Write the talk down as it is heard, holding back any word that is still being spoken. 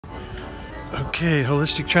Okay,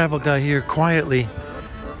 holistic travel guy here, quietly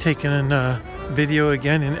taking a video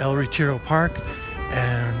again in El Retiro Park,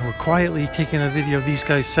 and we're quietly taking a video of these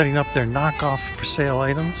guys setting up their knockoff for sale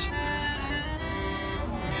items.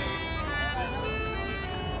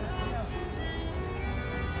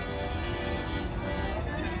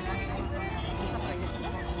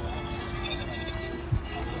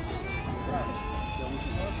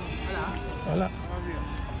 Hola.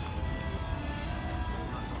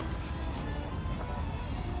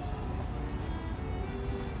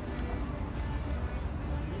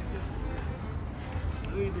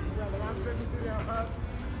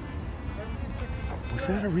 Was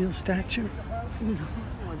that a real statue? No,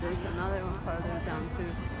 there's another one farther down too.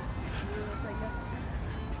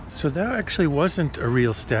 So that actually wasn't a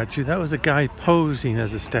real statue. That was a guy posing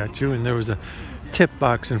as a statue, and there was a tip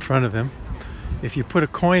box in front of him. If you put a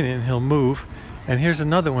coin in, he'll move. And here's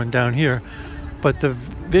another one down here. But the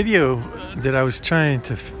video that I was trying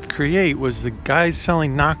to create was the guys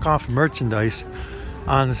selling knockoff merchandise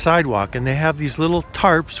on the sidewalk, and they have these little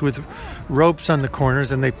tarps with ropes on the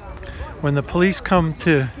corners, and when the police come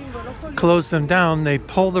to close them down, they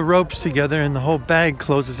pull the ropes together and the whole bag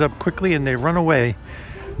closes up quickly, and they run away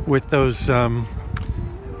with those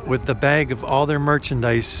with the bag of all their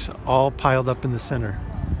merchandise all piled up in the center.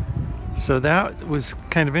 So that was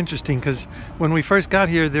kind of interesting, because when we first got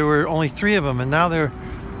here there were only 3 of them, and now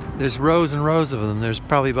there's rows and rows of them. There's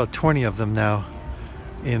probably about 20 of them now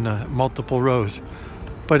in multiple rows.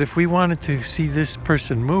 But if we wanted to see this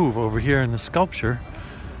person move over here in the sculpture,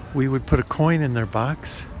 we would put a coin in their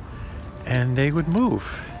box and they would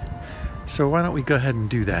move. So why don't we go ahead and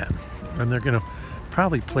do that? And they're gonna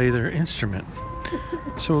probably play their instrument.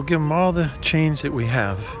 So we'll give them all the change that we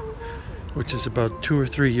have, which is about €2 or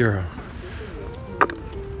 €3.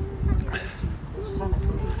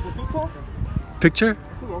 Picture?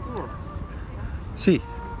 See.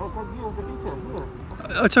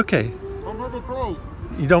 Oh, it's okay.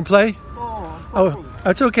 You don't play? Oh,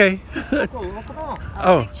 that's okay.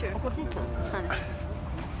 Oh.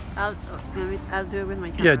 I'll do it with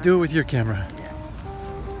my camera. Yeah, do it with your camera.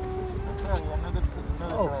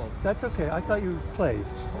 Oh, that's okay. I thought you played.